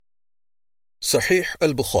Sahih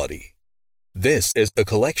al-Bukhārī. This is a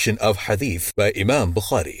collection of hadith by Imam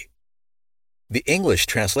Bukhari. The English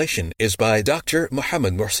translation is by Dr.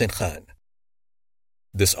 Muhsin Khan.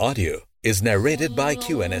 This audio is narrated by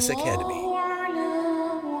QNS Academy.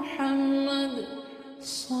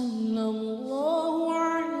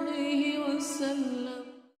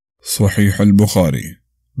 Sahih al-Bukhārī,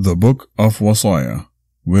 the Book of Wasaayaa,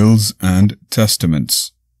 Wills and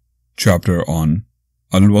Testaments. Chapter on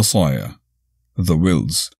al-Wasaayaa, the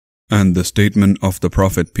Wills, and the statement of the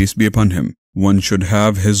Prophet, peace be upon him. One should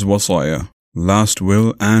have his Wasaayaa, last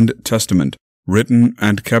will and testament, written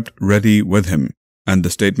and kept ready with him, and the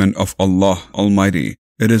statement of Allah Almighty.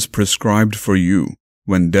 It is prescribed for you,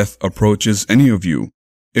 when death approaches any of you,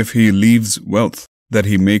 if he leaves wealth, that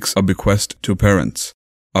he makes a bequest to parents,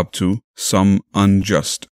 up to some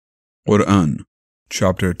unjust. Quran,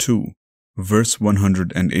 chapter 2, verse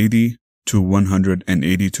 180 to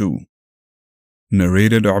 182.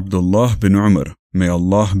 Narrated Abdullāh bin Umar, may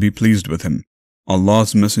Allah be pleased with him.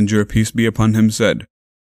 Allah's Messenger, peace be upon him, said,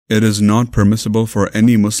 "It is not permissible for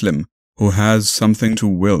any Muslim who has something to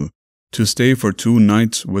will to stay for 2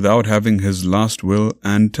 nights without having his last will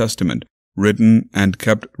and testament written and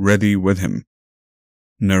kept ready with him."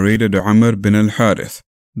 Narrated Amr bin al-Harith,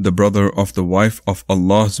 the brother of the wife of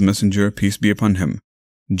Allah's Messenger, peace be upon him,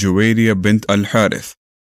 Juwayriyah bint al-Harith,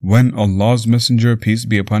 when Allah's Messenger, peace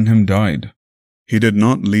be upon him, died, he did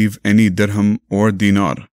not leave any dirham or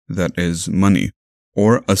dinar, that is, money,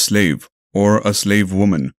 or a slave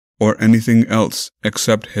woman, or anything else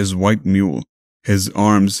except his white mule, his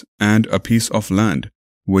arms, and a piece of land,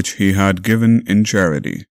 which he had given in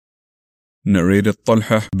charity. Narrated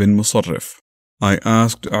Talha bin Musarrif, I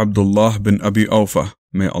asked Abdullāh bin Abi Awfa,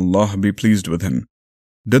 may Allah be pleased with him,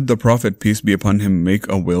 did the Prophet, peace be upon him,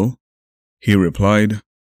 make a will? He replied,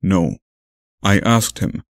 no. I asked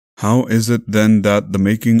him, how is it then that the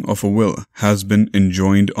making of a will has been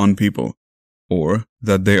enjoined on people, or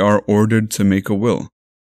that they are ordered to make a will?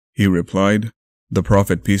 He replied, the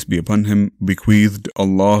Prophet, peace be upon him, bequeathed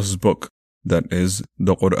Allah's book, that is,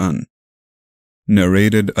 the Quran.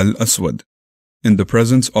 Narrated Al-Aswad, in the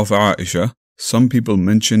presence of Aisha, some people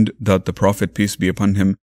mentioned that the Prophet, peace be upon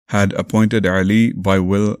him, had appointed Ali by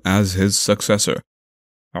will as his successor.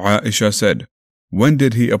 Aisha said, when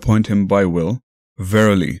did he appoint him by will?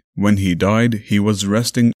 Verily, when he died, he was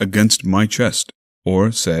resting against my chest,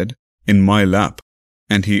 or said, in my lap,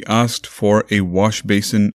 and he asked for a wash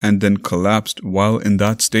basin and then collapsed while in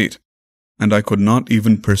that state, and I could not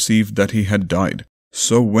even perceive that he had died.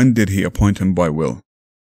 So when did he appoint him by will?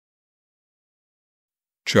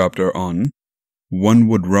 Chapter on, one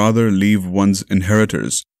would rather leave one's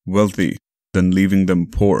inheritors wealthy than leaving them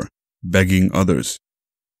poor, begging others.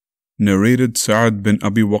 Narrated Sa'ad bin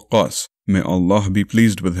Abi Waqqas, may Allah be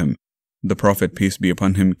pleased with him. The Prophet, peace be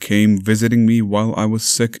upon him, came visiting me while I was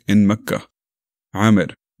sick in Mecca. Amir,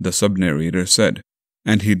 the sub-narrator, said,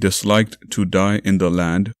 and he disliked to die in the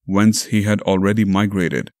land whence he had already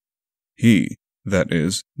migrated. He, that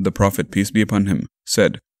is, the Prophet, peace be upon him,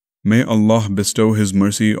 said, may Allah bestow his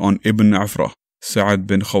mercy on Ibn Afrah, Sa'ad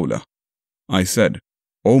bin Khawla. I said,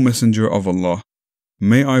 O Messenger of Allah,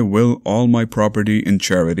 may I will all my property in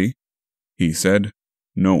charity? He said,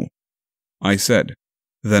 no. I said,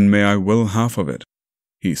 then may I will half of it?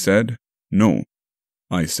 He said, no.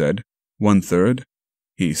 I said, 1/3?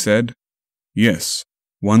 He said, yes,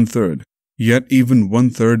 1/3. Yet even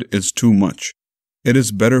 1/3 is too much. It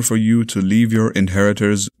is better for you to leave your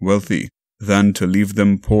inheritors wealthy than to leave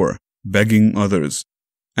them poor, begging others.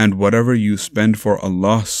 And whatever you spend for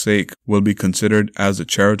Allah's sake will be considered as a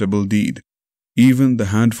charitable deed, even the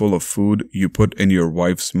handful of food you put in your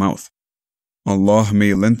wife's mouth. Allah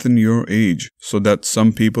may lengthen your age so that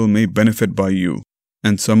some people may benefit by you,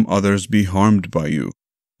 and some others be harmed by you.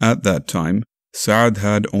 At that time, Sa'ad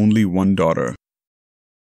had only 1 daughter.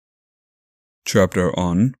 Chapter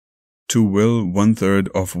on, to will 1/3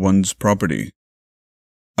 of one's property.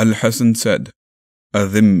 Al-Hasan said, a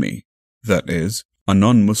dhimmi, that is, a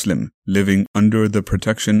non-Muslim living under the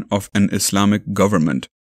protection of an Islamic government,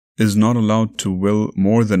 is not allowed to will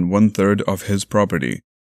more than 1/3 of his property.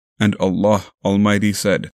 And Allah Almighty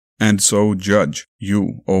said, and so judge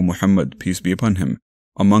you, O Muhammad, peace be upon him,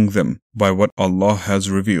 among them by what Allah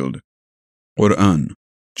has revealed. Quran,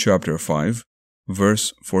 chapter 5,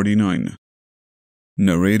 verse 49.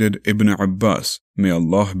 Narrated Ibn Abbas, may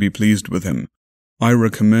Allah be pleased with him, I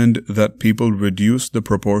recommend that people reduce the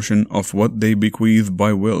proportion of what they bequeath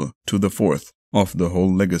by will to the 1/4 of the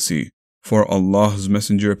whole legacy. For Allah's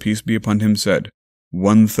Messenger, peace be upon him, said,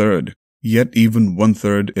 1/3, yet even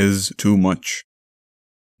 1/3 is too much.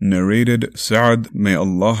 Narrated Sa'd, may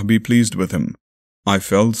Allah be pleased with him. I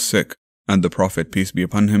fell sick, and the Prophet, peace be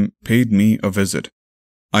upon him, paid me a visit.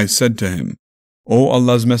 I said to him, O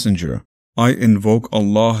Allah's Messenger, I invoke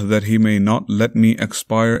Allah that He may not let me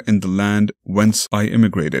expire in the land whence I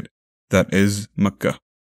immigrated, that is, Mecca.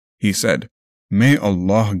 He said, May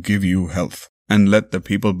Allah give you health, and let the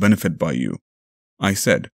people benefit by you. I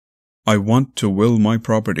said, I want to will my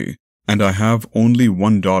property, and I have only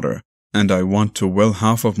one daughter, and I want to will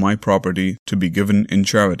half of my property to be given in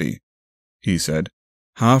charity. He said,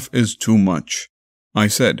 Half is too much. I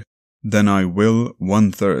said, Then I will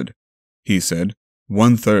 1/3. He said,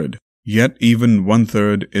 1/3, yet even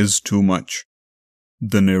 1/3 is too much.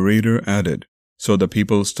 The narrator added, So the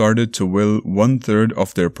people started to will 1/3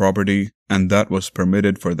 of their property, and that was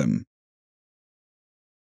permitted for them.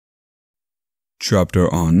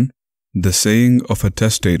 Chapter on the saying of a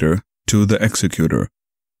testator to the executor,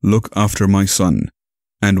 Look after my son,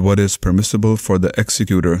 and what is permissible for the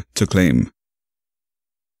executor to claim.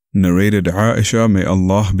 Narrated Aisha, may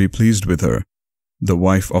Allah be pleased with her, the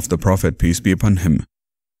wife of the Prophet, peace be upon him.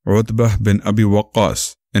 Utbah bin Abi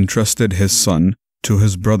Waqqas entrusted his son to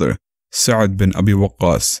his brother Sa'd bin Abi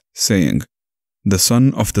Waqqas, saying, The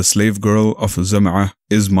son of the slave girl of Zam'ah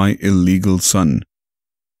is my illegal son.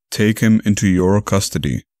 Take him into your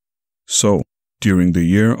custody. So, during the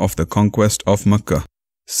year of the conquest of Mecca,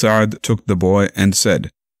 Sa'd took the boy and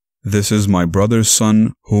said, This is my brother's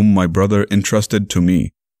son whom my brother entrusted to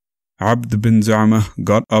me. Abd bin Zam'ah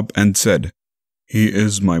got up and said, He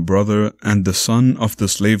is my brother and the son of the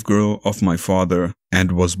slave girl of my father,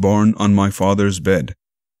 and was born on my father's bed.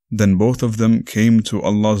 Then both of them came to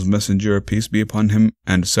Allah's Messenger, peace be upon him,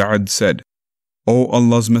 and Sa'd said, O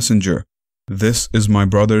Allah's Messenger, this is my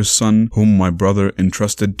brother's son whom my brother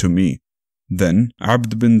entrusted to me. Then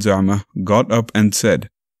Abd bin Zam'ah got up and said,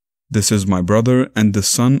 This is my brother and the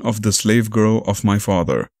son of the slave girl of my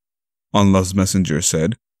father. Allah's Messenger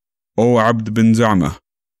said, O Abd bin Zam'ah,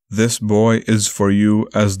 this boy is for you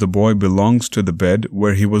as the boy belongs to the bed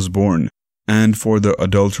where he was born, and for the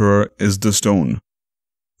adulterer is the stone.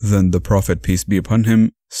 Then the Prophet, peace be upon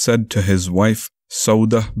him, said to his wife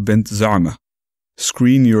Saudah bint Zam'ah,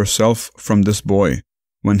 Screen yourself from this boy,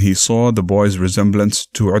 when he saw the boy's resemblance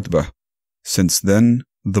to Utbah. Since then,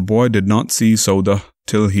 the boy did not see Saudah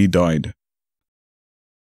till he died.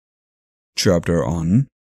 Chapter on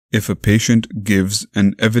If a patient gives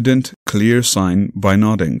an evident, clear sign by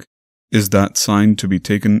nodding, is that sign to be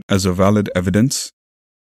taken as a valid evidence?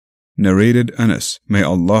 Narrated Anas, may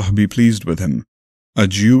Allah be pleased with him. A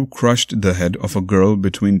Jew crushed the head of a girl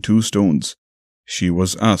between two stones. She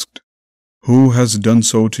was asked, Who has done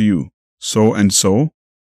so to you? So and so?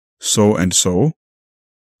 So and so?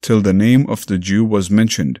 Till the name of the Jew was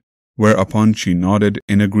mentioned, whereupon she nodded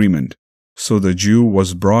in agreement. So the Jew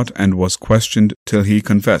was brought and was questioned till he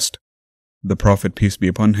confessed. The Prophet, peace be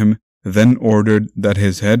upon him, then ordered that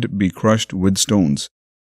his head be crushed with stones.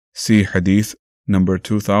 See Hadith number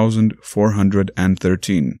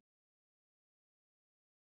 2413.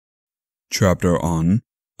 Chapter on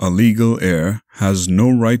A legal heir has no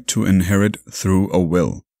right to inherit through a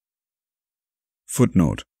will.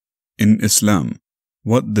 Footnote: In Islam,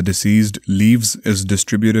 what the deceased leaves is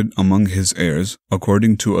distributed among his heirs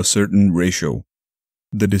according to a certain ratio.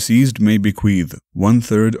 The deceased may bequeath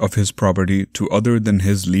 1/3 of his property to other than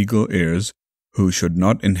his legal heirs, who should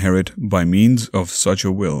not inherit by means of such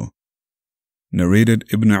a will. Narrated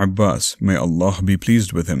Ibn Abbas, may Allah be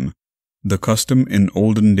pleased with him. The custom in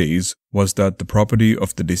olden days was that the property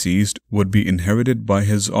of the deceased would be inherited by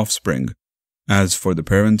his offspring. As for the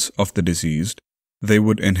parents of the deceased, they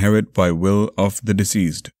would inherit by will of the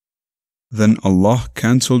deceased. Then Allah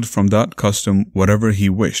cancelled from that custom whatever He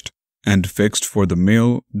wished, and fixed for the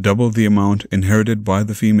male double the amount inherited by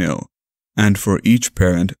the female, and for each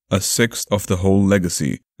parent 1/6 of the whole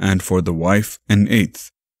legacy, and for the wife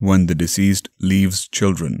 1/8 when the deceased leaves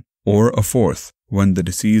children, or 1/4 when the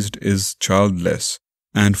deceased is childless,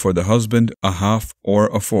 and for the husband 1/2 or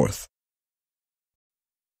 1/4.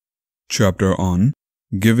 Chapter on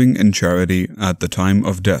Giving in charity at the time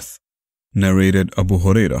of death. Narrated Abu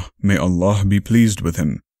Hurairah, may Allah be pleased with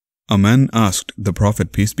him. A man asked the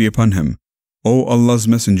Prophet, peace be upon him, O Allah's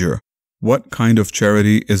Messenger, what kind of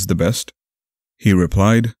charity is the best? He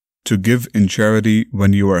replied, To give in charity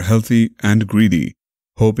when you are healthy and greedy,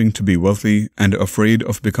 hoping to be wealthy and afraid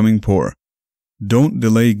of becoming poor. Don't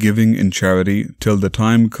delay giving in charity till the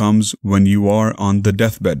time comes when you are on the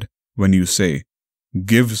deathbed, when you say,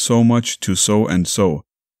 Give so much to so and so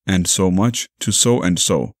much to so and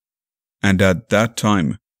so. And at that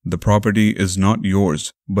time, the property is not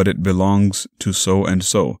yours, but it belongs to so and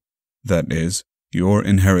so, that is, your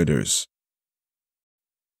inheritors.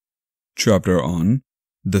 Chapter on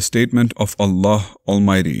the statement of Allah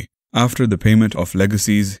Almighty after the payment of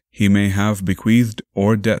legacies He may have bequeathed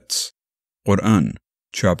or debts. Quran,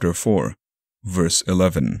 Chapter 4, Verse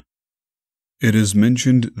 11. It is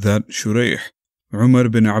mentioned that Ṣaḥīḥ, Umar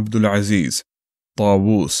bin Abdul Aziz,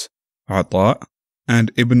 Tawus, Ata,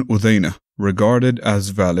 and Ibn Udaynah regarded as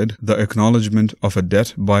valid the acknowledgement of a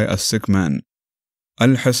debt by a sick man.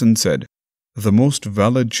 Al-Hasan said, "The most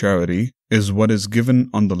valid charity is what is given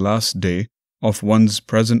on the last day of one's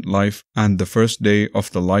present life and the first day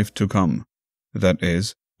of the life to come, that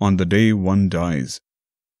is, on the day one dies."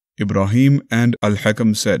 Ibrahim and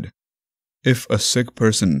Al-Hakam said, "If a sick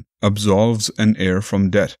person absolves an heir from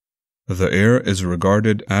debt, the heir is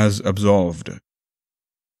regarded as absolved."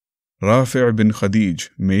 Rafi' bin Khadij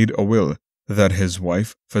made a will that his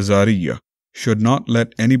wife Fazariya should not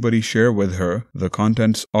let anybody share with her the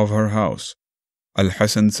contents of her house.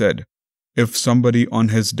 Al-Hasan said, "If somebody on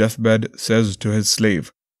his deathbed says to his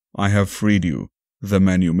slave, 'I have freed you,' the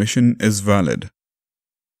manumission is valid."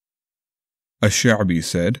 Ash-Sha'bi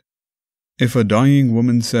said, "If a dying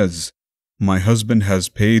woman says, 'My husband has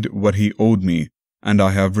paid what he owed me, and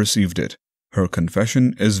I have received it,' her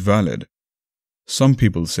confession is valid." Some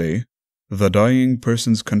people say, the dying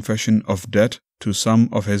person's confession of debt to some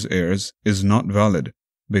of his heirs is not valid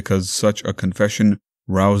because such a confession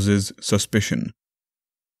rouses suspicion.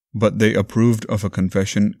 But they approved of a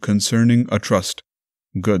confession concerning a trust,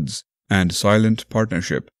 goods, and silent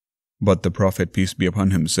partnership. But the Prophet, peace be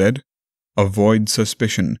upon him, said, "Avoid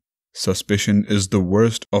suspicion. Suspicion is the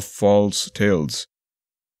worst of false tales."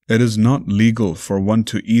 It is not legal for one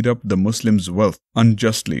to eat up the Muslim's wealth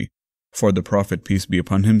unjustly, for the Prophet, peace be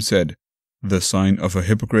upon him, said, "The sign of a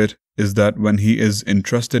hypocrite is that when he is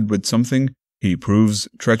entrusted with something, he proves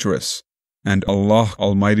treacherous." And Allah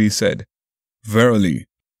Almighty said, "Verily,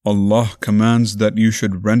 Allah commands that you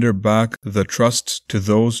should render back the trusts to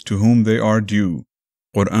those to whom they are due."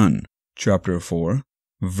 Quran, Chapter 4,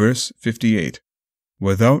 Verse 58,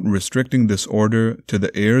 without restricting this order to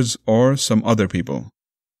the heirs or some other people.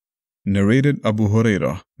 Narrated Abu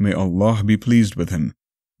Hurairah, may Allah be pleased with him.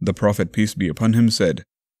 The Prophet, peace be upon him, said,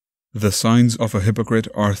 "The signs of a hypocrite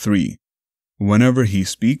are 3. Whenever he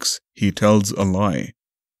speaks, he tells a lie.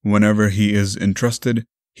 Whenever he is entrusted,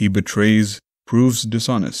 he betrays, proves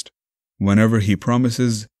dishonest. Whenever he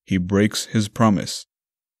promises, he breaks his promise."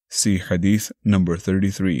 See Hadith number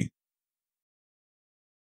 33.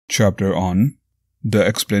 Chapter on the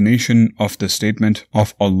explanation of the statement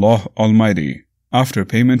of Allah Almighty after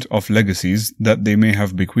payment of legacies that they may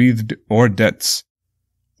have bequeathed or debts.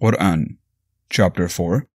 Quran, Chapter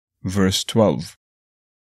 4, Verse 12.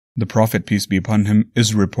 The Prophet, peace be upon him,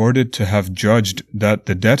 is reported to have judged that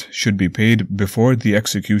the debt should be paid before the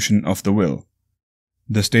execution of the will.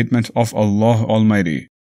 The statement of Allah Almighty,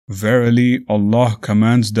 "Verily, Allah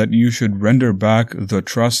commands that you should render back the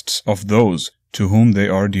trusts of those to whom they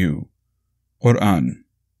are due." Quran,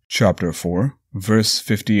 Chapter 4, Verse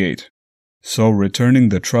 58. So returning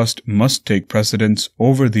the trust must take precedence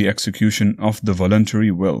over the execution of the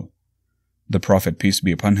voluntary will. The Prophet, peace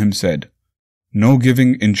be upon him, said, "No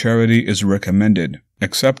giving in charity is recommended,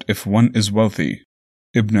 except if one is wealthy."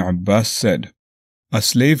 Ibn Abbas said, "A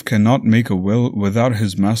slave cannot make a will without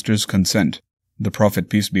his master's consent." The Prophet,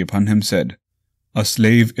 peace be upon him, said, "A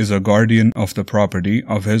slave is a guardian of the property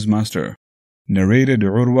of his master." Narrated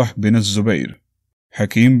Urwah bin az-Zubayr.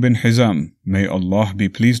 Hakim bin Hizam, may Allah be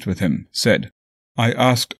pleased with him, said, "I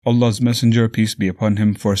asked Allah's Messenger, peace be upon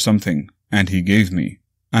him, for something, and he gave me.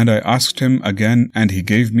 And I asked him again, and he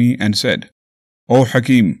gave me and said, 'O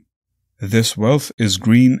Hakim, this wealth is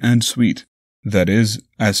green and sweet, that is,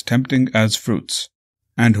 as tempting as fruits.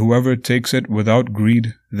 And whoever takes it without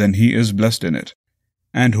greed, then he is blessed in it.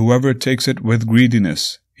 And whoever takes it with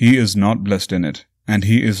greediness, he is not blessed in it, and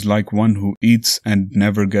he is like one who eats and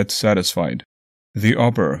never gets satisfied. The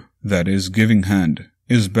upper, that is, giving hand,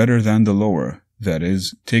 is better than the lower, that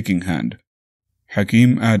is, taking hand.'"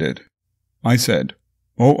 Hakim added, "I said,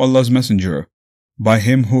 'O Allah's Messenger, by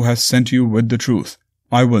him who has sent you with the truth,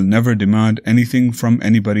 I will never demand anything from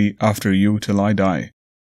anybody after you till I die.'"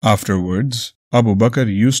 Afterwards, Abu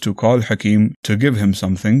Bakr used to call Hakim to give him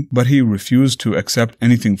something, but he refused to accept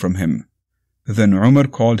anything from him. Then Umar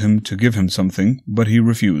called him to give him something, but he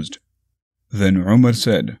refused. Then Umar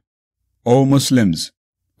said, "O Muslims,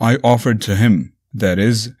 I offered to him, that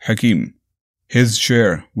is, Hakim, his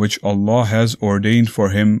share which Allah has ordained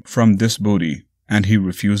for him from this booty, and he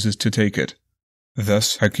refuses to take it."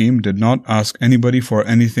 Thus Hakim did not ask anybody for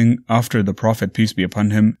anything after the Prophet, peace be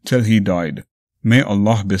upon him, till he died. May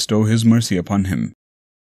Allah bestow His mercy upon him.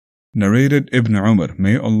 Narrated Ibn Umar,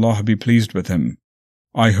 may Allah be pleased with him,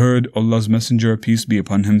 I heard Allah's Messenger, peace be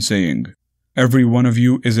upon him, saying, every one of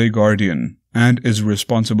you is a guardian and is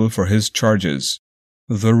responsible for his charges.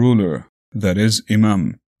 The ruler, that is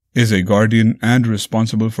Imam, is a guardian and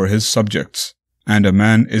responsible for his subjects, and a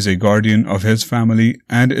man is a guardian of his family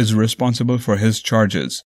and is responsible for his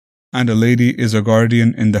charges, and a lady is a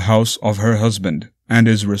guardian in the house of her husband and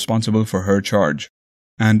is responsible for her charge,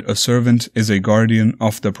 and a servant is a guardian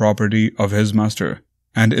of the property of his master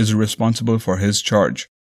and is responsible for his charge.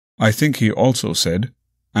 I think he also said,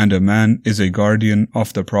 and a man is a guardian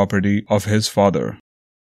of the property of his father.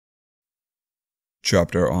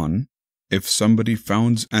 Chapter on if somebody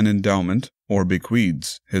founds an endowment or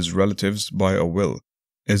bequeaths his relatives by a will,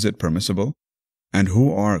 is it permissible? And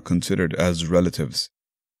who are considered as relatives?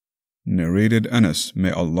 Narrated Anas,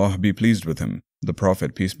 may Allah be pleased with him, the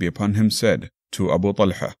Prophet, peace be upon him, said to Abu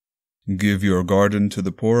Talha, give your garden to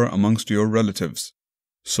the poor amongst your relatives.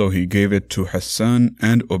 So he gave it to Hassan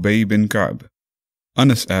and Ubay bin Ka'b.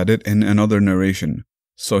 Anas added in another narration,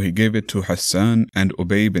 so he gave it to Hassan and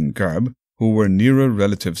Ubay bin Ka'b, who were nearer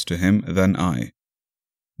relatives to him than I.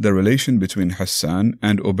 The relation between Hassan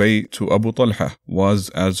and Ubay to Abu Talha was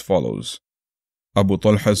as follows. Abu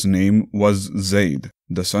Talha's name was Zayd,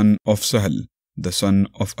 the son of Sahl, the son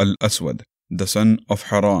of Al-Aswad, the son of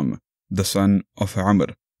Haram, the son of Amr,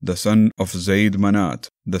 the son of Zayd Manat,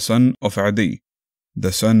 the son of Adi,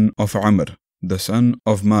 the son of Amr, the son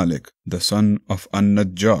of Malik, the son of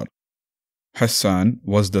An-Najjar. Hassan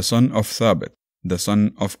was the son of Thabit, the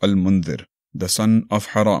son of Al-Mundhir, the son of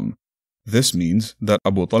Haram. This means that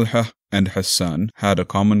Abu Talha and Hassan had a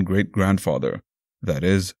common great-grandfather, that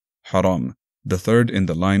is, Haram, the third in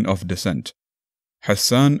the line of descent.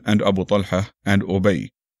 Hassan and Abu Talha and Ubay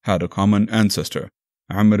had a common ancestor,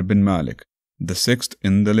 Amr bin Malik, the sixth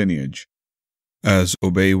in the lineage. As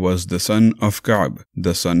Ubay was the son of Ka'b,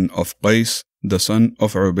 the son of Qais, the son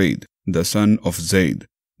of Ubayd, the son of Zayd,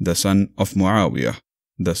 the son of Muawiyah,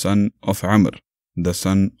 the son of Amr, the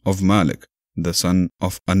son of Malik, the son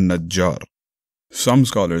of An-Najjar. Some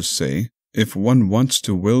scholars say, if one wants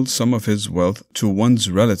to will some of his wealth to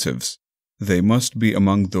one's relatives, they must be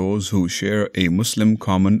among those who share a Muslim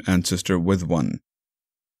common ancestor with one.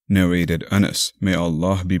 Narrated Anas, may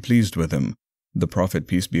Allah be pleased with him, the Prophet,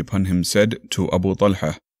 peace be upon him, said to Abu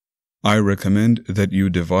Talha, I recommend that you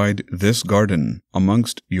divide this garden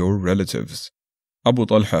amongst your relatives. Abu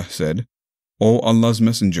Talha said, O Allah's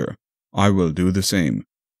Messenger, I will do the same.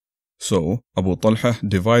 So Abu Talha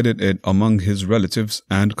divided it among his relatives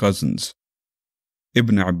and cousins.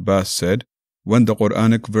 Ibn Abbas said, when the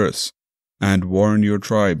Quranic verse, and warn your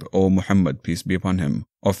tribe, O Muhammad, peace be upon him,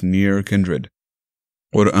 of near kindred,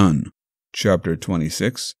 Quran, chapter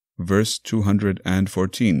 26, verse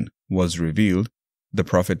 214, was revealed, the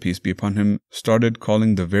Prophet, peace be upon him, started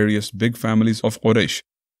calling the various big families of Quraysh,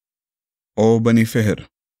 O Bani Fihr,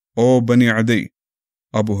 O Bani Adi.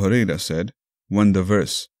 Abu Hurairah said, when the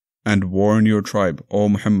verse, and warn your tribe, O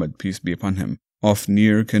Muhammad, peace be upon him, of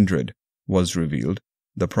near kindred, was revealed,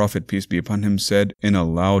 the Prophet, peace be upon him, said in a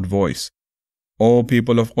loud voice, O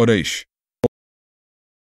people of Quraysh.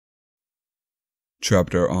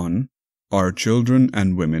 Chapter on are children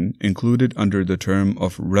and women included under the term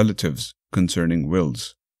of relatives concerning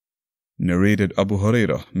wills. Narrated Abu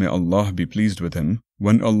Hurairah, may Allah be pleased with him,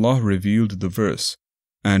 when Allah revealed the verse,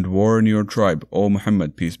 and warn your tribe, O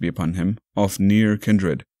Muhammad, peace be upon him, of near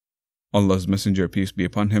kindred, Allah's Messenger, peace be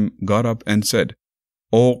upon him, got up and said,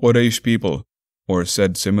 O Quraysh people, or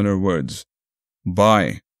said similar words,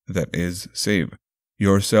 buy, that is, save,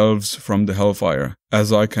 yourselves from the hellfire,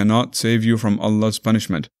 as I cannot save you from Allah's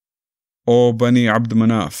punishment. O Bani Abd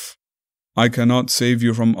Manaf, I cannot save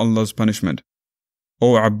you from Allah's punishment.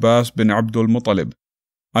 O Abbas bin Abdul Muttalib,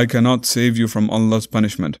 I cannot save you from Allah's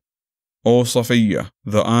punishment. O Safiyyah,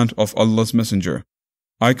 the aunt of Allah's Messenger,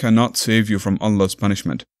 I cannot save you from Allah's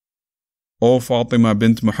punishment. O Fatima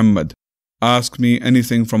bint Muhammad, ask me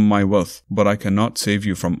anything from my wealth, but I cannot save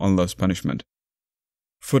you from Allah's punishment.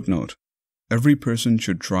 Footnote: every person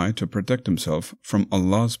should try to protect himself from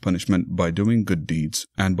Allah's punishment by doing good deeds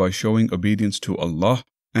and by showing obedience to Allah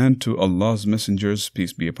and to Allah's Messenger's,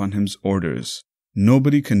 peace be upon him's, orders.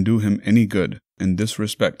 Nobody can do him any good in this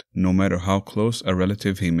respect, no matter how close a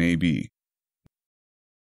relative he may be.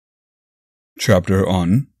 Chapter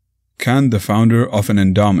on can the founder of an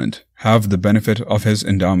endowment have the benefit of his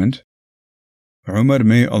endowment? Umar,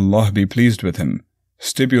 may Allah be pleased with him,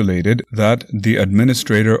 stipulated that the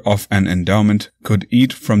administrator of an endowment could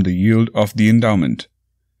eat from the yield of the endowment.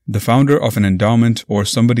 The founder of an endowment or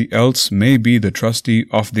somebody else may be the trustee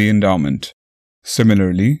of the endowment.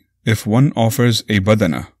 Similarly, if one offers a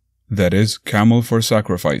badana, that is, camel for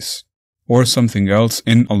sacrifice, or something else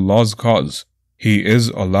in Allah's cause, he is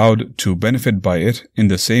allowed to benefit by it in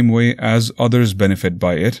the same way as others benefit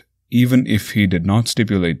by it, even if he did not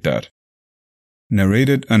stipulate that.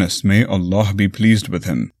 Narrated Anas, may Allah be pleased with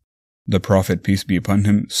him. The Prophet, peace be upon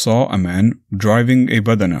him, saw a man driving a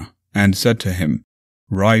badana and said to him,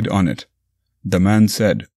 "Ride on it." The man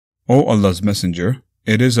said, "O Allah's Messenger,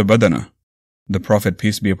 it is a badana." The Prophet,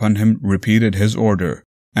 peace be upon him, repeated his order,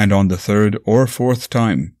 and on the third or fourth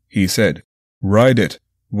time he said, "Ride it,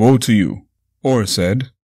 woe to you," or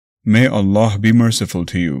said, "May Allah be merciful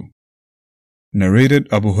to you." Narrated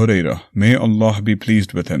Abu Hurairah, may Allah be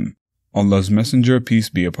pleased with him. Allah's Messenger, peace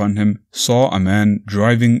be upon him, saw a man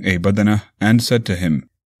driving a badana and said to him,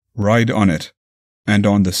 "Ride on it." And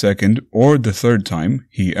on the second or the third time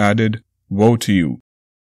he added, "Woe to you."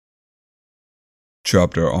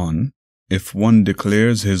 Chapter on, if one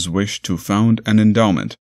declares his wish to found an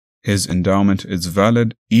endowment, his endowment is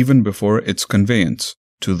valid even before its conveyance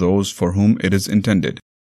to those for whom it is intended.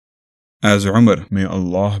 As Umar, may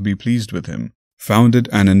Allah be pleased with him, founded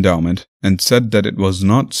an endowment and said that it was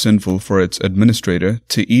not sinful for its administrator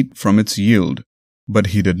to eat from its yield, but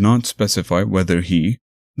he did not specify whether he,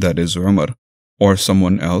 that is Umar, or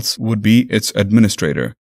someone else would be its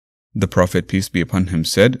administrator. The Prophet, peace be upon him,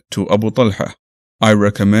 said to Abu Talha, "I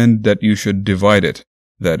recommend that you should divide it,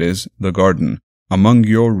 that is, the garden, among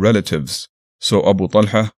your relatives." So Abu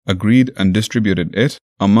Talha agreed and distributed it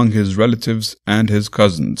among his relatives and his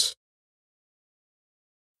cousins.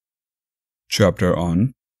 Chapter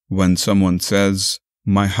on, when someone says,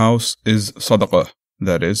 "My house is sadaqah,"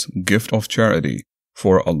 that is, gift of charity,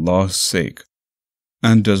 for Allah's sake,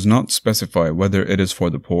 and does not specify whether it is for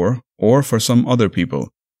the poor or for some other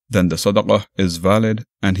people, then the sadaqah is valid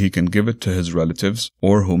and he can give it to his relatives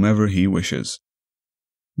or whomever he wishes.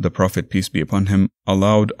 The Prophet, peace be upon him,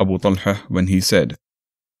 allowed Abu Talha when he said,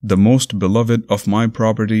 "The most beloved of my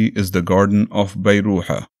property is the garden of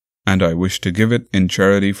Bayruha, and I wish to give it in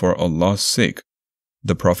charity for Allah's sake."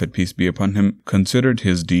 The Prophet, peace be upon him, considered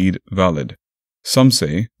his deed valid. Some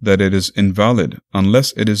say that it is invalid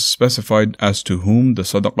unless it is specified as to whom the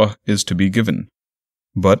sadaqah is to be given.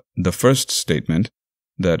 But the first statement,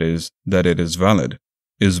 that is, that it is valid,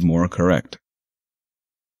 is more correct.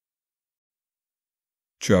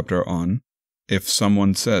 Chapter on, if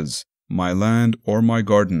someone says, "My land or my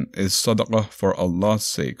garden is sadaqah for Allah's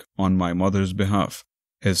sake on my mother's behalf,"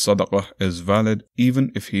 his sadaqah is valid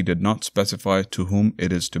even if he did not specify to whom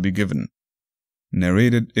it is to be given.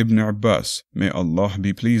 Narrated Ibn Abbas, may Allah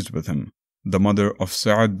be pleased with him, the mother of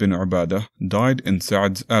Sa'ad bin Ubadah died in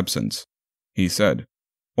Sa'ad's absence. He said,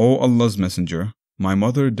 "O Allah's Messenger, my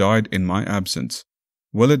mother died in my absence.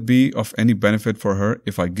 Will it be of any benefit for her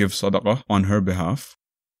if I give sadaqah on her behalf?"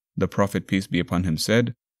 The Prophet, peace be upon him,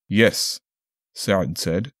 said, "Yes." Sa'ad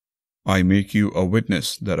said, "I make you a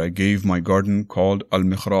witness that I gave my garden called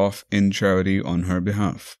al-Mikhraf in charity on her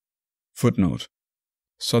behalf." Footnote: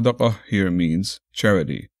 Sadaqah here means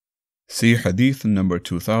charity. See Hadith number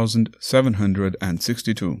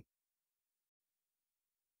 2762.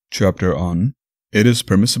 Chapter on, it is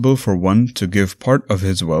permissible for one to give part of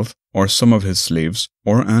his wealth or some of his slaves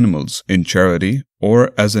or animals in charity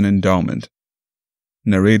or as an endowment.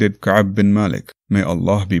 Narrated Ka'ab bin Malik, may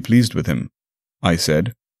Allah be pleased with him. I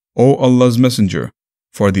said, "O Allah's Messenger,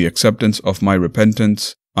 for the acceptance of my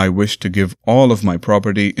repentance, I wish to give all of my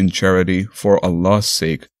property in charity for Allah's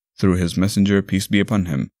sake through His Messenger, peace be upon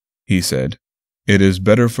him." He said, "It is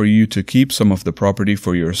better for you to keep some of the property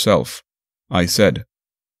for yourself." I said,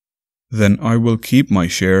 "Then I will keep my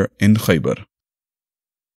share in Khaybar."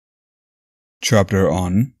 Chapter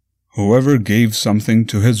on, whoever gave something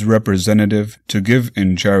to his representative to give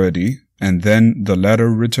in charity, and then the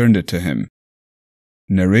latter returned it to him.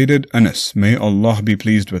 Narrated Anas, may Allah be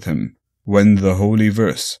pleased with him, when the holy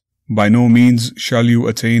verse, "By no means shall you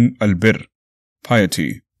attain al-birr,"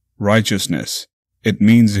 piety, righteousness, it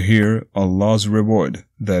means here Allah's reward,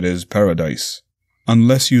 that is paradise,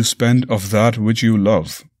 "unless you spend of that which you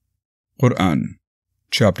love." Quran,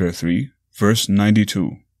 chapter 3, verse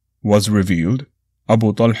 92, was revealed.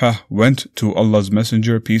 Abu Talha went to Allah's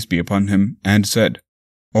Messenger, peace be upon him, and said,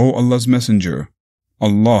 "O Allah's Messenger,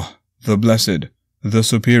 Allah, the Blessed, the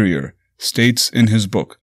Superior, states in His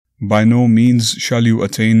book, 'By no means shall you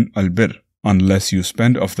attain al-birr, unless you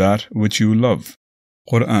spend of that which you love.'"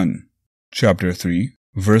 Quran, chapter 3,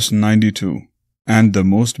 verse 92. "And the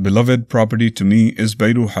most beloved property to me is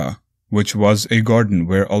Bayruha, which was a garden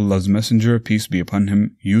where Allah's Messenger, peace be upon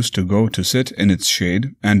him, used to go to sit in its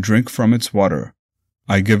shade and drink from its water.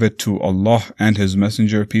 I give it to Allah and His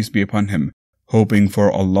Messenger, peace be upon him, hoping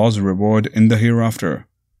for Allah's reward in the hereafter."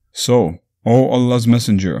 So, O Allah's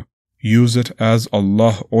Messenger, use it as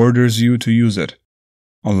Allah orders you to use it.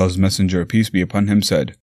 Allah's Messenger, peace be upon him,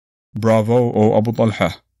 said, Bravo, O Abu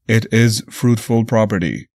Talha, it is fruitful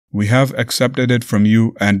property. We have accepted it from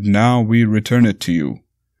you and now we return it to you.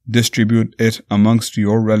 Distribute it amongst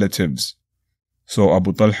your relatives. So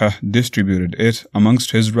Abu Talha distributed it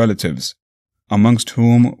amongst his relatives, amongst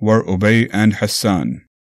whom were Ubay and Hassan.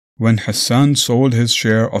 When Hassan sold his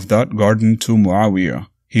share of that garden to Muawiyah,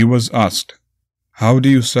 he was asked, How do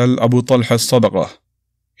you sell Abu Talha's sadaqah?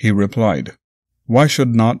 He replied, Why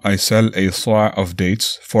should not I sell a sa' of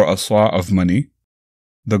dates for a sa' of money?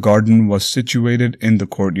 The garden was situated in the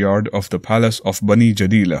courtyard of the palace of Bani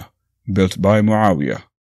Jadila, built by Muawiyah.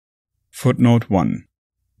 Footnote 1.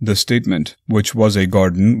 The statement, which was a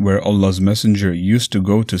garden where Allah's Messenger used to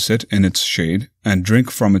go to sit in its shade and drink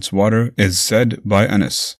from its water, is said by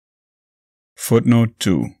Anas. Footnote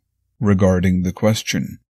 2. Regarding the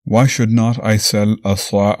question, Why should not I sell a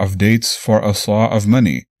sa' of dates for a sa' of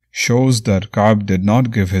money? Shows that Ka'b did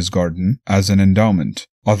not give his garden as an endowment.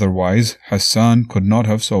 Otherwise, Hassan could not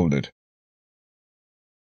have sold it.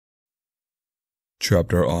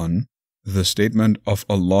 Chapter on the statement of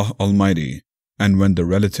Allah Almighty, and when the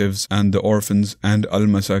relatives and the orphans and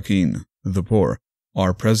al-masakin, the poor,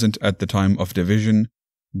 are present at the time of division,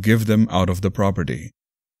 give them out of the property.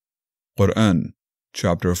 Quran,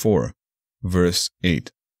 chapter 4, verse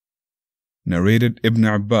 8. Narrated Ibn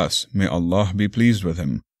Abbas, may Allah be pleased with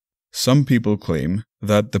him. Some people claim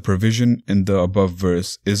that the provision in the above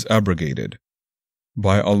verse is abrogated.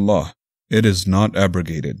 By Allah, it is not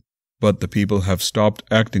abrogated, but the people have stopped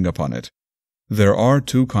acting upon it. There are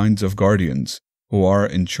two kinds of guardians who are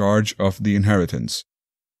in charge of the inheritance.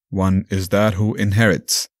 One is that who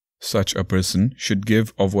inherits. Such a person should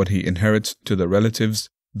give of what he inherits to the relatives,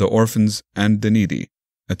 the orphans, and the needy,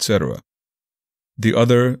 etc. The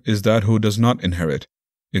other is that who does not inherit.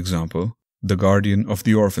 Example, the guardian of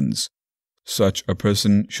the orphans. Such a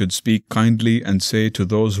person should speak kindly and say to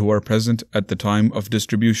those who are present at the time of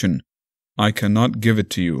distribution, I cannot give it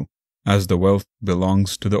to you, as the wealth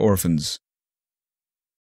belongs to the orphans.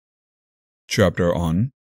 Chapter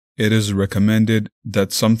on It is recommended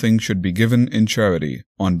that something should be given in charity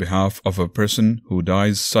on behalf of a person who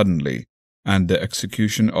dies suddenly, and the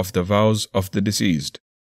execution of the vows of the deceased.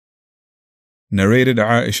 Narrated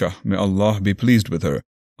Aisha, may Allah be pleased with her,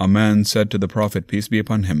 a man said to the Prophet, peace be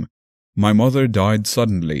upon him, My mother died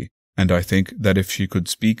suddenly, and I think that if she could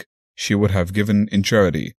speak, she would have given in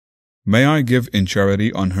charity. May I give in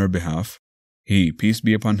charity on her behalf? He, peace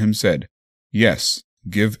be upon him, said, Yes,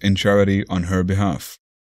 give in charity on her behalf.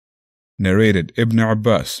 Narrated Ibn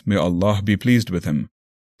Abbas, may Allah be pleased with him.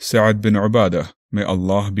 Sa'ad bin Ubadah, may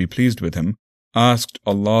Allah be pleased with him, asked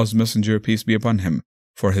Allah's Messenger, peace be upon him,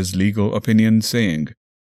 for his legal opinion, saying,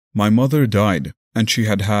 My mother died, and she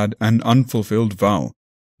had had an unfulfilled vow.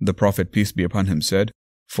 The Prophet, peace be upon him, said,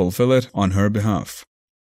 Fulfill it on her behalf.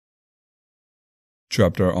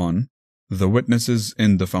 Chapter on the witnesses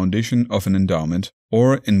in the foundation of an endowment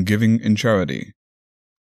or in giving in charity.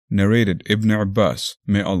 Narrated Ibn Abbas,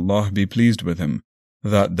 may Allah be pleased with him,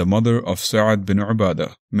 that the mother of Sa'ad bin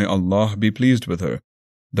Ubadah, may Allah be pleased with her,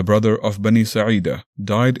 the brother of Bani Sa'idah,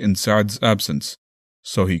 died in Sa'ad's absence.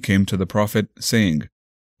 So he came to the Prophet, saying,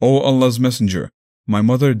 O Allah's Messenger, my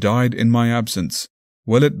mother died in my absence.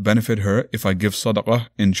 Will it benefit her if I give sadaqah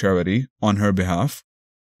in charity on her behalf?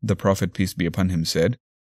 The Prophet, peace be upon him, said,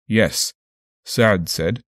 Yes. Sa'ad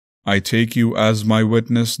said, I take you as my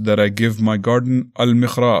witness that I give my garden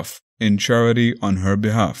al-Mikhraf in charity on her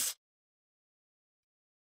behalf.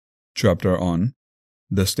 Chapter on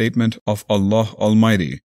the statement of Allah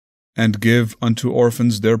Almighty, and give unto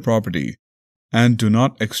orphans their property, and do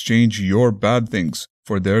not exchange your bad things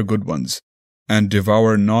for their good ones, and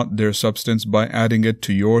devour not their substance by adding it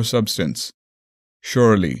to your substance.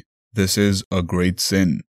 Surely this is a great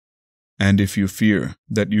sin. And if you fear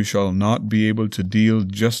that you shall not be able to deal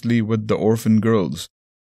justly with the orphan girls,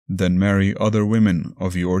 then marry other women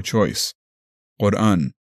of your choice.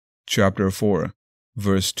 Quran, chapter 4,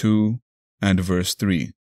 verse 2 and verse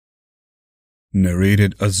 3.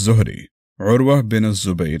 Narrated Az-Zuhri, Urwa bin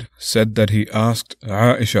Az-Zubayr said that he asked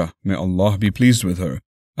Aisha, may Allah be pleased with her,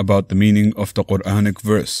 about the meaning of the Quranic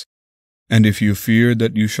verse. And if you fear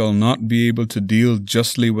that you shall not be able to deal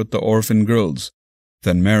justly with the orphan girls,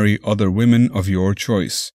 then marry other women of your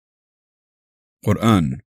choice.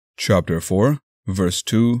 Quran, chapter 4, verse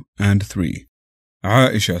 2 and 3.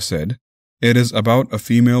 Aisha said, It is about a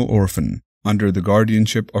female orphan, under the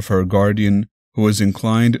guardianship of her guardian, who is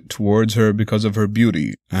inclined towards her because of her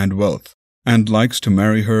beauty and wealth, and likes to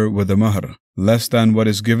marry her with a mahr, less than what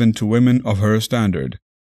is given to women of her standard.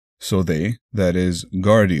 So they, that is,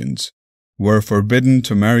 guardians, were forbidden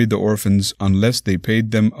to marry the orphans unless they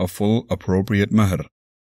paid them a full appropriate mahr.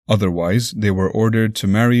 Otherwise, they were ordered to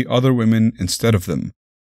marry other women instead of them.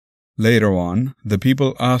 Later on, the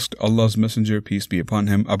people asked Allah's Messenger, peace be upon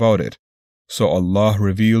him, about it. So Allah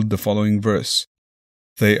revealed the following verse.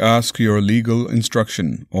 They ask your legal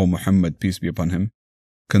instruction, O Muhammad, peace be upon him,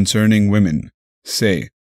 concerning women. Say,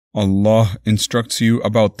 Allah instructs you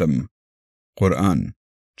about them. Quran,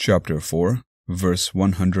 chapter 4, verse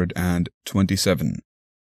 127.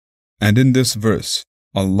 And in this verse,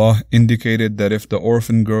 Allah indicated that if the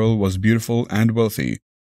orphan girl was beautiful and wealthy,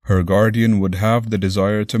 her guardian would have the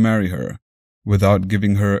desire to marry her, without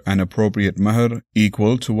giving her an appropriate mahr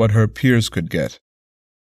equal to what her peers could get.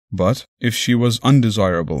 But if she was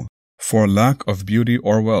undesirable, for lack of beauty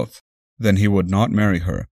or wealth, then he would not marry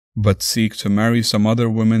her, but seek to marry some other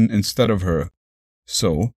woman instead of her.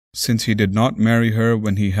 So, since he did not marry her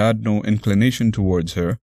when he had no inclination towards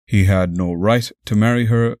her, he had no right to marry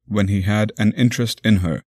her when he had an interest in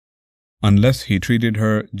her, unless he treated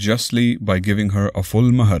her justly by giving her a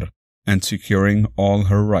full mahr and securing all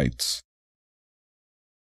her rights.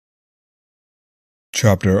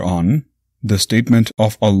 Chapter on the statement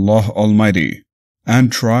of Allah Almighty,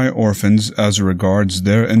 and try orphans as regards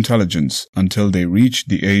their intelligence until they reach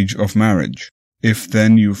the age of marriage. If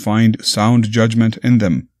then you find sound judgment in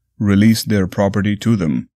them, release their property to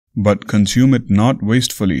them, but consume it not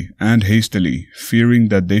wastefully and hastily, fearing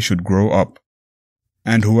that they should grow up.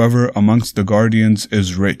 And whoever amongst the guardians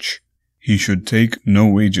is rich, he should take no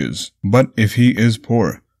wages, but if he is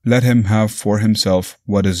poor, let him have for himself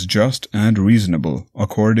what is just and reasonable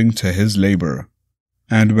according to his labor.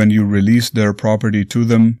 And when you release their property to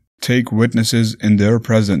them, take witnesses in their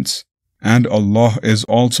presence, and Allah is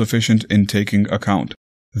all-sufficient in taking account.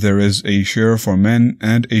 There is a share for men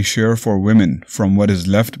and a share for women from what is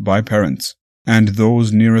left by parents, and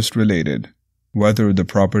those nearest related, whether the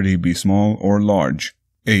property be small or large,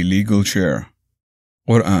 a legal share.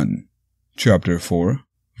 Quran, chapter 4,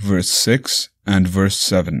 verse 6 and verse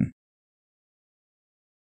 7.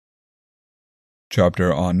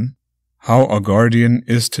 Chapter on how a guardian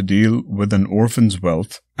is to deal with an orphan's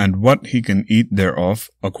wealth and what he can eat thereof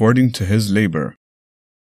according to his labor.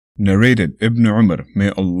 Narrated Ibn Umar,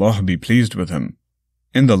 may Allah be pleased with him.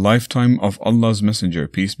 In the lifetime of Allah's Messenger,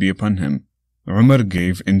 peace be upon him, Umar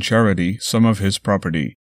gave in charity some of his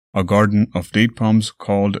property, a garden of date palms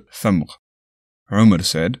called Thamq. Umar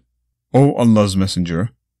said, O Allah's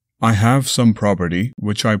Messenger, I have some property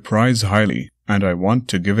which I prize highly, and I want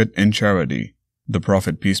to give it in charity. The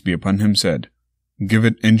Prophet, peace be upon him, said, Give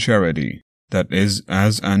it in charity, that is,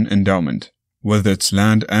 as an endowment, with its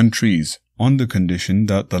land and trees, on the condition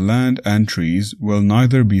that the land and trees will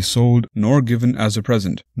neither be sold nor given as a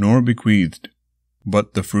present, nor bequeathed,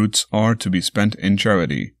 but the fruits are to be spent in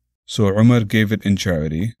charity. So Umar gave it in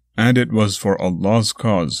charity, and it was for Allah's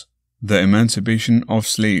cause, the emancipation of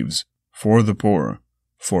slaves, for the poor,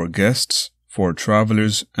 for guests, for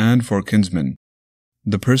travelers, and for kinsmen.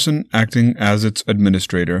 The person acting as its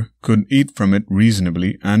administrator could eat from it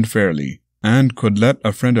reasonably and fairly, and could let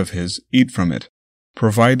a friend of his eat from it,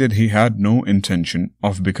 provided he had no intention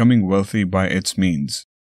of becoming wealthy by its means.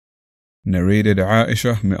 Narrated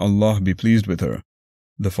Aisha, may Allah be pleased with her,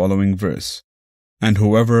 the following verse. And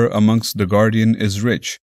whoever amongst the guardian is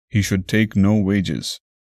rich, he should take no wages.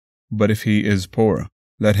 But if he is poor,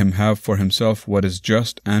 let him have for himself what is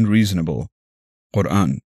just and reasonable.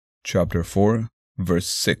 Quran, chapter 4, verse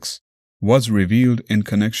 6, was revealed in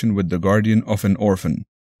connection with the guardian of an orphan,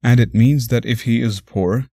 and it means that if he is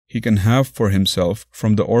poor, he can have for himself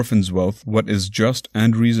from the orphan's wealth what is just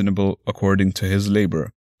and reasonable according to his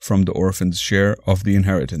labor, from the orphan's share of the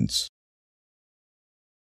inheritance.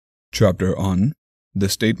 Chapter on the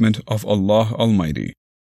statement of Allah Almighty.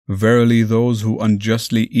 Verily those who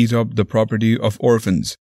unjustly eat up the property of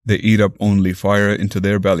orphans, they eat up only fire into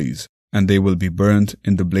their bellies, and they will be burnt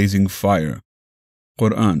in the blazing fire.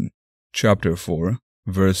 Quran, chapter 4,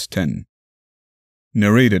 verse 10.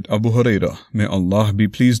 Narrated Abu Hurairah, may Allah be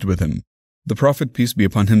pleased with him. The Prophet, peace be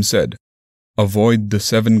upon him, said, Avoid the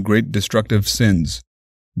 7 great destructive sins.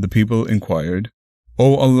 The people inquired,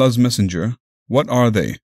 O Allah's Messenger, what are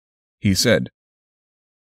they? He said,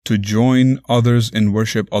 to join others in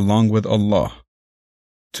worship along with Allah,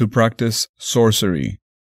 to practice sorcery,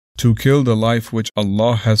 to kill the life which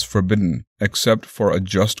Allah has forbidden except for a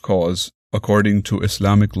just cause according to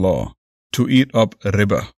Islamic law, to eat up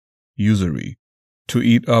riba, usury, to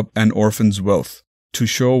eat up an orphan's wealth, to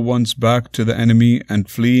show one's back to the enemy and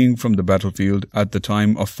fleeing from the battlefield at the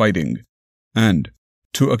time of fighting, and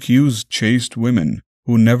to accuse chaste women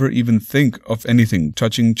who never even think of anything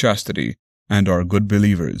touching chastity and are good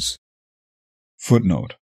believers.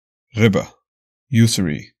 Footnote: Riba,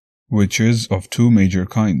 usury, which is of two major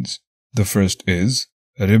kinds. The first is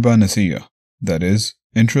riba nasiya, that is,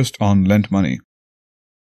 interest on lent money.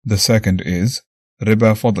 The second is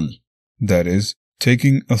riba fadl, that is,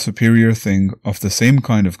 taking a superior thing of the same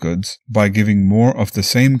kind of goods by giving more of the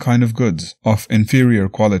same kind of goods of inferior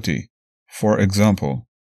quality. For example,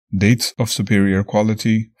 dates of superior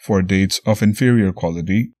quality for dates of inferior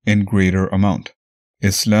quality in greater amount.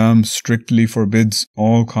 Islam strictly forbids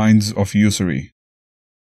all kinds of usury.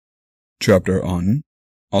 Chapter on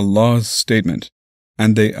Allah's statement,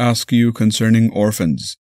 "And they ask you concerning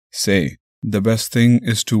orphans. Say, the best thing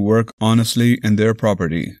is to work honestly in their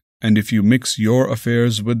property, and if you mix your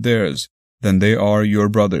affairs with theirs, then they are your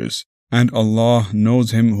brothers, and Allah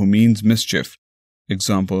knows him who means mischief."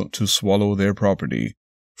 Example, to swallow their property.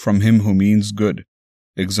 From him who means good.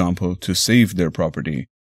 Example, to save their property.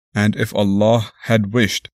 And if Allah had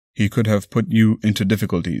wished, He could have put you into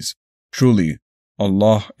difficulties. Truly,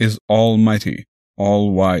 Allah is Almighty,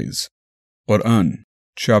 All-Wise. Quran,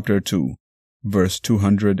 Chapter 2, verse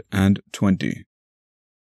 220.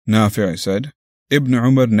 Nafi' said, Ibn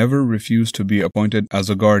Umar never refused to be appointed as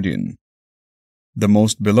a guardian. The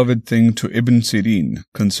most beloved thing to Ibn Sirin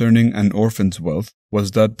concerning an orphan's wealth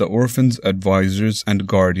was that the orphan's advisors and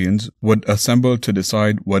guardians would assemble to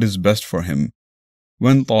decide what is best for him.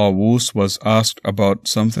 When Tawus was asked about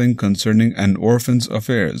something concerning an orphan's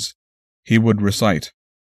affairs, he would recite,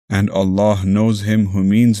 "And Allah knows him who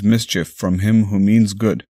means mischief from him who means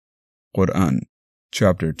good." Quran,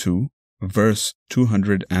 Chapter 2, verse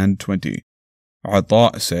 220.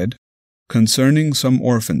 Ata said, concerning some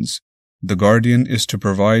orphans, the guardian is to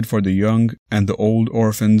provide for the young and the old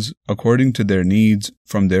orphans according to their needs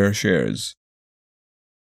from their shares.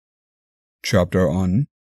 Chapter on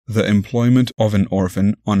the employment of an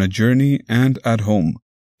orphan on a journey and at home,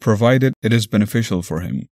 provided it is beneficial for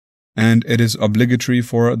him, and it is obligatory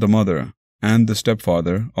for the mother and the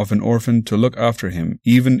stepfather of an orphan to look after him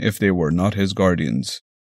even if they were not his guardians.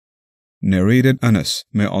 Narrated Anas,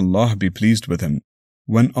 may Allah be pleased with him,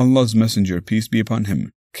 when Allah's Messenger, peace be upon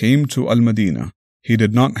him, came to Al-Madinah, he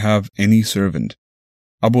did not have any servant.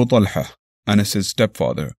 Abu Talha, Anas's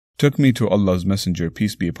stepfather, took me to Allah's Messenger,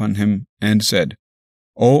 peace be upon him, and said,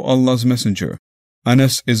 "O Allah's Messenger,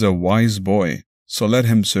 Anas is a wise boy, so let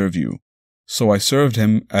him serve you." So I served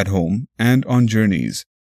him at home and on journeys.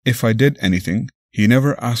 If I did anything, he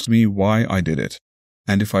never asked me why I did it,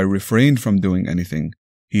 and if I refrained from doing anything,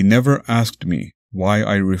 he never asked me why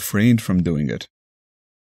I refrained from doing it.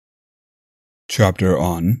 Chapter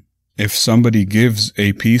on if somebody gives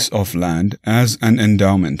a piece of land as an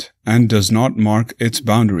endowment and does not mark its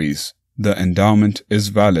boundaries, the endowment is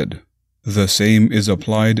valid. The same is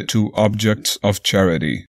applied to objects of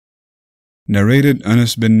charity. Narrated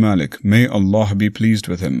Anas bin Malik, may Allah be pleased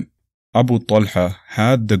with him, Abu Talha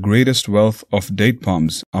had the greatest wealth of date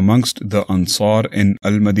palms amongst the Ansar in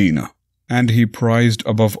Al-Madinah, and he prized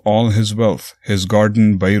above all his wealth his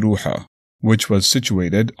garden Bayruha, which was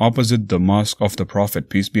situated opposite the mosque of the Prophet,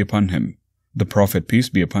 peace be upon him. The Prophet, peace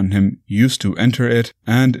be upon him, used to enter it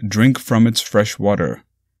and drink from its fresh water.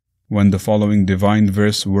 When the following divine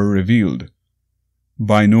verse were revealed,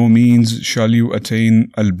 "By no means shall you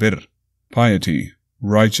attain al-birr, piety,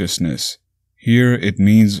 righteousness. Here it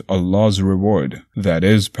means Allah's reward, that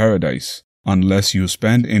is paradise, unless you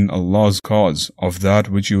spend in Allah's cause of that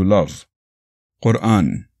which you love."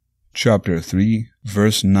 Quran, Chapter 3,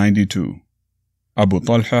 verse 92. Abu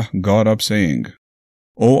Talha got up saying,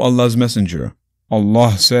 "O Allah's Messenger,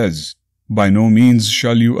 Allah says, by no means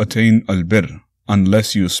shall you attain al-birr,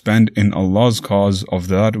 unless you spend in Allah's cause of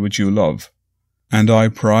that which you love. And I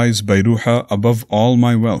prize Bayruha above all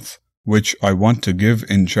my wealth, which I want to give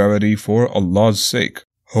in charity for Allah's sake,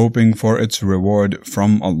 hoping for its reward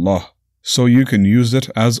from Allah, so you can use it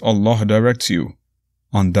as Allah directs you."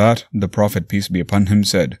 On that, the Prophet, peace be upon him,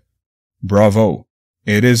 said, "Bravo!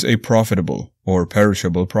 It is a profitable or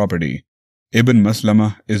perishable property." Ibn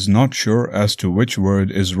Maslama is not sure as to which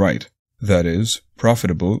word is right, that is,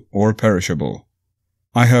 profitable or perishable.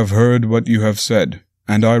 "I have heard what you have said,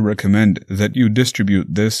 and I recommend that you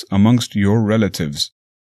distribute this amongst your relatives."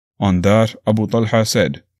 On that, Abu Talha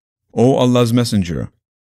said, "O Allah's Messenger,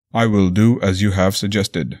 I will do as you have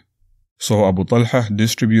suggested." So Abu Talha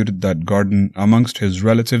distributed that garden amongst his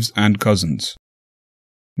relatives and cousins.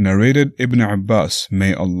 Narrated Ibn Abbas,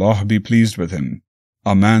 may Allah be pleased with him,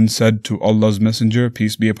 a man said to Allah's Messenger,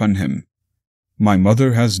 peace be upon him, "My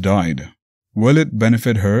mother has died. Will it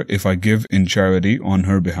benefit her if I give in charity on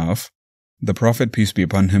her behalf?" The Prophet, peace be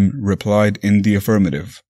upon him, replied in the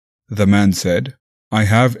affirmative. The man said, I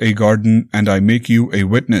have a garden and I make you a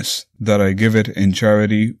witness that I give it in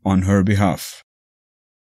charity on her behalf.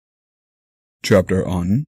 Chapter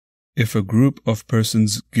on If a group of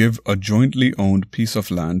persons give a jointly owned piece of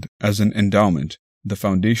land as an endowment, the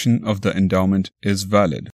foundation of the endowment is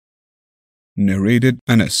valid. Narrated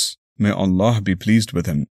Anas, may Allah be pleased with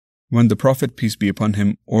him, when the Prophet, peace be upon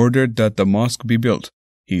him, ordered that the mosque be built,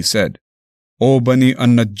 he said, O Bani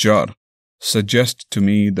an-Najjar, suggest to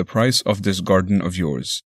me the price of this garden of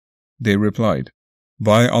yours. They replied,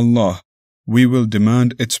 By Allah, we will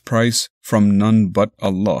demand its price from none but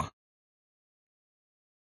Allah.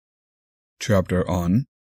 Chapter on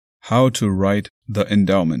How to Write the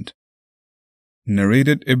Endowment.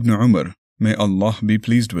 Narrated Ibn Umar, may Allah be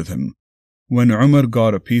pleased with him. When Umar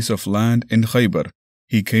got a piece of land in Khaybar,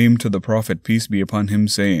 he came to the Prophet, peace be upon him,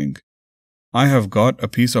 saying, I have got a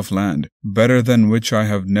piece of land, better than which I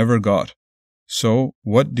have never got. So,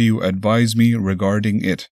 what do you advise me regarding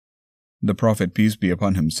it? The Prophet, peace be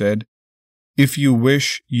upon him, said, If you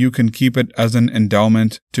wish, you can keep it as an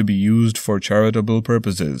endowment to be used for charitable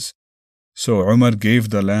purposes. So Umar gave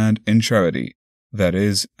the land in charity, that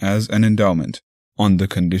is, as an endowment, on the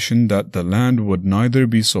condition that the land would neither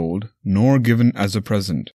be sold, nor given as a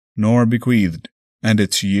present, nor bequeathed, and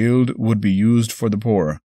its yield would be used for the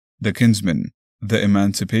poor, the kinsmen, the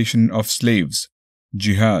emancipation of slaves,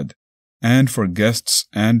 jihad, and for guests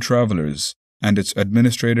and travelers, and its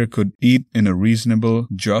administrator could eat in a reasonable,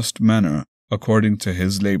 just manner according to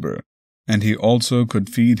his labor, and he also could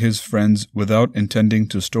feed his friends without intending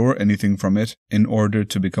to store anything from it in order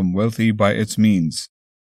to become wealthy by its means.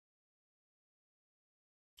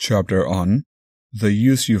 Chapter on The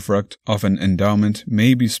usufruct of an endowment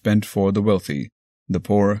may be spent for the wealthy, the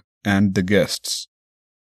poor, and the guests.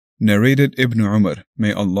 Narrated Ibn Umar,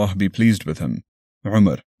 may Allah be pleased with him.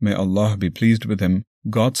 Umar, may Allah be pleased with him,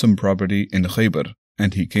 got some property in Khaybar,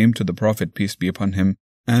 and he came to the Prophet, peace be upon him,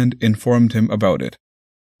 and informed him about it.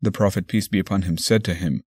 The Prophet, peace be upon him, said to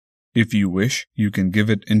him, If you wish, you can give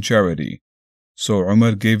it in charity. So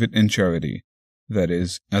Umar gave it in charity, that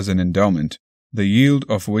is, as an endowment, the yield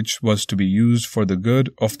of which was to be used for the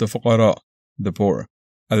good of the fuqara, the poor,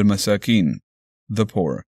 al-masakin, the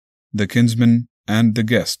poor, the kinsmen, and the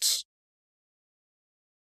guests.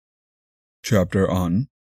 Chapter on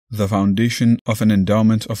The Foundation of an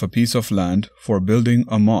Endowment of a Piece of Land for Building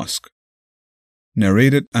a Mosque.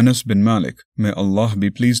 Narrated Anas bin Malik, may Allah be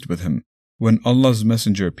pleased with him, when Allah's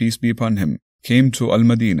Messenger, peace be upon him, came to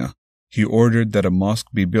Al-Madinah, he ordered that a mosque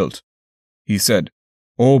be built. He said,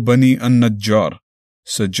 O Bani an-Najjar,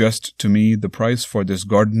 suggest to me the price for this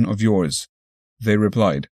garden of yours. They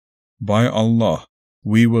replied, By Allah,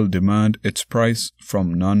 we will demand its price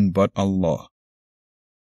from none but Allah.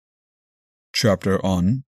 Chapter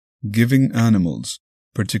on Giving Animals,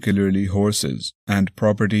 particularly horses, and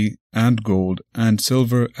property, and gold, and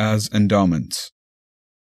silver as endowments.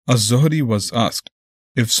 Az-Zuhri was asked,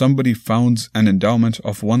 if somebody founds an endowment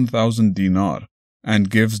of 1,000 dinar, and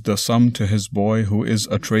gives the sum to his boy who is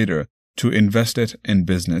a trader to invest it in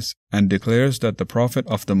business, and declares that the profit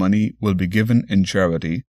of the money will be given in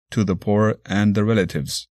charity to the poor and the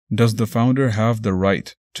relatives, does the founder have the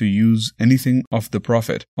right to use anything of the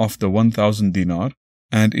profit of the 1,000 dinar?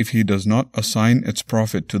 And if he does not assign its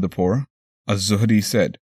profit to the poor, Az-Zuhri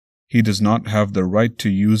said, he does not have the right to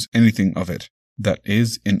use anything of it, that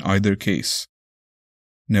is, in either case.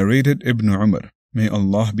 Narrated Ibn Umar, may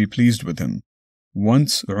Allah be pleased with him.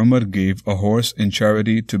 Once Umar gave a horse in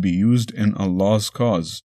charity to be used in Allah's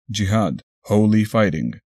cause, jihad, holy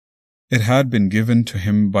fighting. It had been given to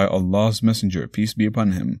him by Allah's Messenger, peace be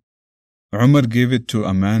upon him. Umar gave it to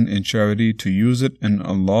a man in charity to use it in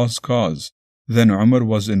Allah's cause. Then Umar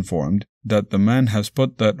was informed that the man has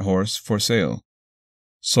put that horse for sale.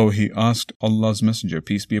 So he asked Allah's Messenger,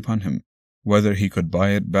 peace be upon him, whether he could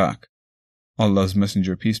buy it back. Allah's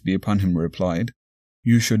Messenger, peace be upon him, replied,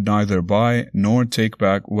 You should neither buy nor take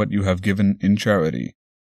back what you have given in charity.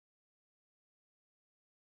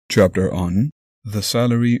 Chapter on The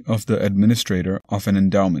Salary of the Administrator of an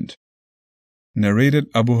Endowment. Narrated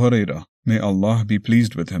Abu Hurairah, may Allah be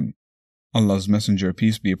pleased with him. Allah's Messenger,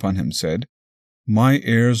 peace be upon him, said, My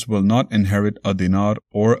heirs will not inherit a dinar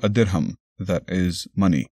or a dirham, that is,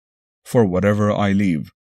 money, for whatever I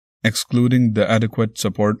leave, excluding the adequate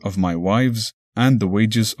support of my wives and the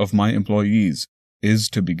wages of my employees, is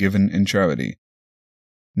to be given in charity.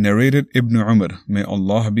 Narrated Ibn Umar, may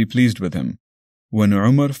Allah be pleased with him. When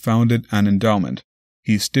Umar founded an endowment,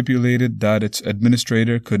 he stipulated that its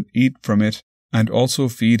administrator could eat from it and also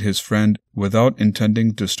feed his friend without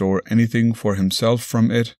intending to store anything for himself from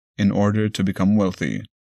it in order to become wealthy.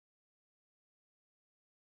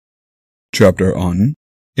 Chapter on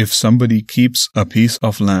if somebody keeps a piece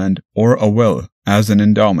of land or a well as an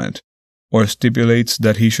endowment, or stipulates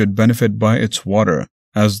that he should benefit by its water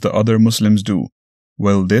as the other Muslims do,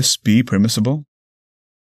 will this be permissible?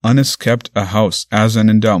 Anas kept a house as an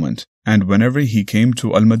endowment, and whenever he came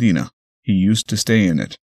to Al-Madinah, he used to stay in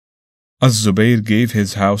it. Az-Zubayr gave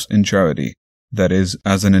his house in charity, that is,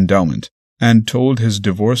 as an endowment, and told his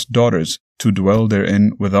divorced daughters to dwell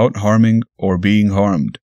therein without harming or being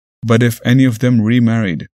harmed. But if any of them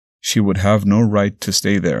remarried, she would have no right to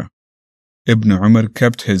stay there. Ibn Umar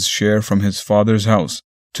kept his share from his father's house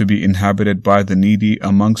to be inhabited by the needy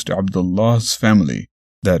amongst Abdullah's family,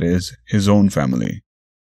 that is, his own family.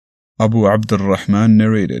 Abu Abdurrahman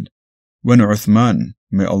narrated, when Uthman,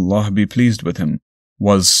 may Allah be pleased with him,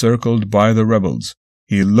 was circled by the rebels,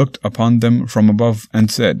 he looked upon them from above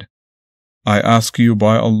and said, I ask you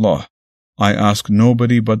by Allah, I ask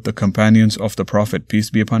nobody but the companions of the Prophet, peace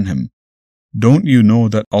be upon him. Don't you know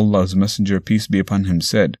that Allah's Messenger, peace be upon him,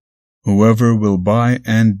 said, whoever will buy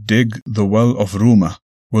and dig the well of Rumah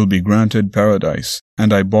will be granted paradise,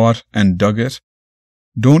 and I bought and dug it?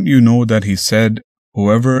 Don't you know that he said,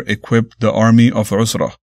 whoever equipped the army of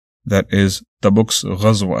Usrah, that is, Tabuk's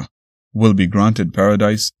Ghazwa, will be granted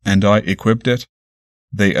paradise, and I equipped it?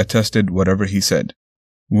 They attested whatever he said.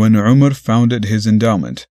 When Umar founded his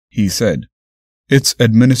endowment, he said, its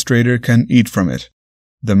administrator can eat from it.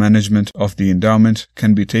 The management of the endowment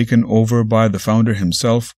can be taken over by the founder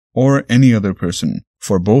himself or any other person,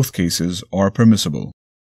 for both cases are permissible.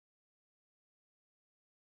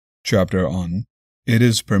 Chapter on it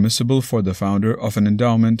is permissible for the founder of an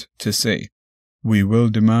endowment to say, we will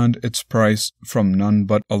demand its price from none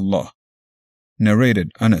but Allah.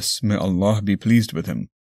 Narrated Anas, may Allah be pleased with him,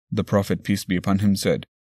 the Prophet, peace be upon him, said,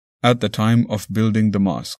 at the time of building the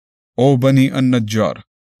mosque, O Bani an-Najjar,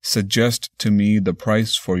 suggest to me the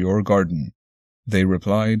price for your garden. They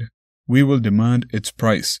replied, we will demand its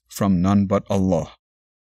price from none but Allah.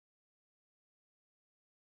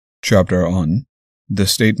 Chapter on the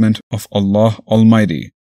statement of Allah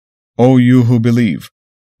Almighty, O you who believe,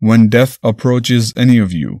 when death approaches any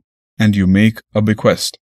of you, and you make a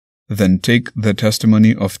bequest, then take the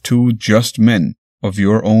testimony of 2 just men of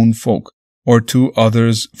your own folk, or 2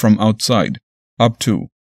 others from outside, up to,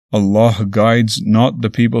 Allah guides not the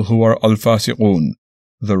people who are al-fasiqun,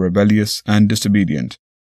 the rebellious and disobedient.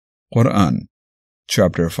 Quran,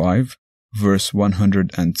 chapter 5, verse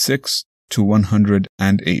 106 to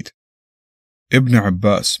 108. Ibn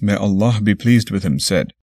Abbas, may Allah be pleased with him,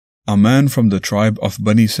 said, a man from the tribe of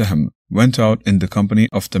Bani Sahm went out in the company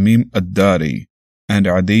of Tamim ad-Dari and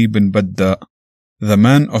Adi bin Badda. The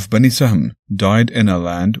man of Bani Sahm died in a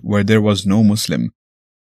land where there was no Muslim.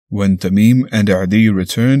 When Tamim and Adi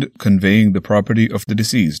returned conveying the property of the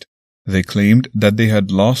deceased, they claimed that they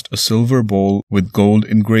had lost a silver bowl with gold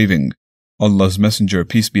engraving. Allah's Messenger,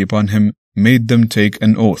 peace be upon him, made them take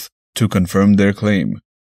an oath to confirm their claim.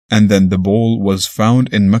 And then the bowl was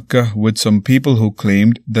found in Mecca with some people who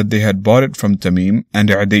claimed that they had bought it from Tamim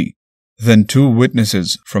and Adi. Then 2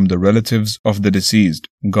 witnesses from the relatives of the deceased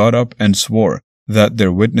got up and swore that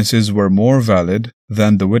their witnesses were more valid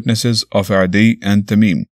than the witnesses of Adi and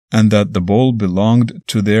Tamim, and that the bowl belonged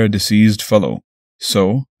to their deceased fellow.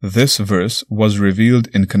 So, this verse was revealed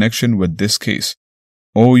in connection with this case.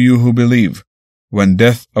 O you who believe, when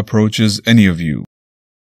death approaches any of you.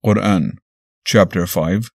 Quran, chapter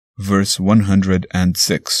 5, verse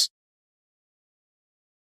 106.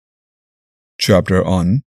 Chapter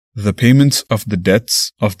on the payments of the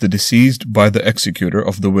debts of the deceased by the executor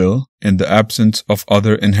of the will in the absence of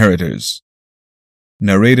other inheritors.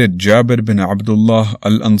 Narrated Jabir bin Abdullāh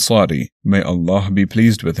al-Ansari, may Allah be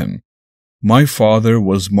pleased with him. My father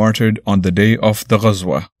was martyred on the day of the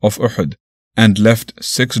Ghazwa of Uhud and left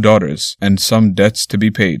 6 daughters and some debts to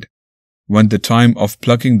be paid. When the time of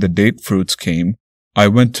plucking the date fruits came, I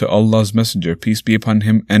went to Allah's Messenger, peace be upon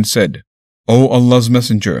him, and said, O Allah's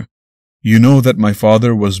Messenger, you know that my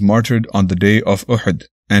father was martyred on the day of Uhud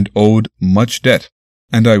and owed much debt,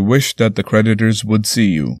 and I wish that the creditors would see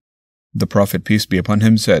you. The Prophet, peace be upon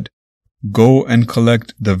him, said, Go and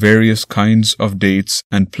collect the various kinds of dates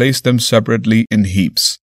and place them separately in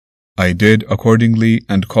heaps. I did accordingly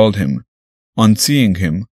and called him. On seeing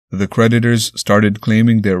him, the creditors started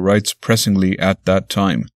claiming their rights pressingly at that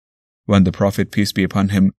time. When the Prophet, peace be upon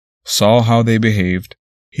him, saw how they behaved,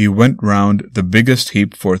 he went round the biggest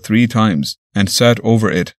heap for 3 times and sat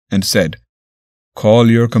over it and said, Call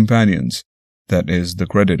your companions, that is, the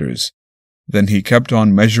creditors. Then he kept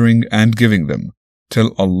on measuring and giving them,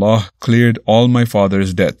 till Allah cleared all my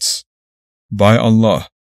father's debts. By Allah,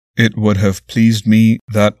 It would have pleased me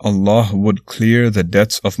that Allah would clear the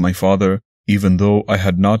debts of my father, even though I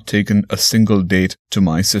had not taken a single date to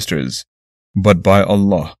my sisters. But by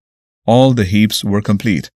Allah, all the heaps were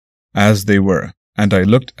complete, as they were, and I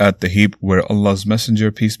looked at the heap where Allah's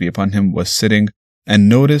Messenger, peace be upon him, was sitting, and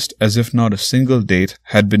noticed as if not a single date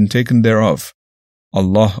had been taken thereof.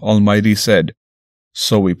 Allah Almighty said,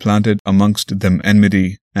 "So we planted amongst them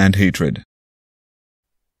enmity and hatred."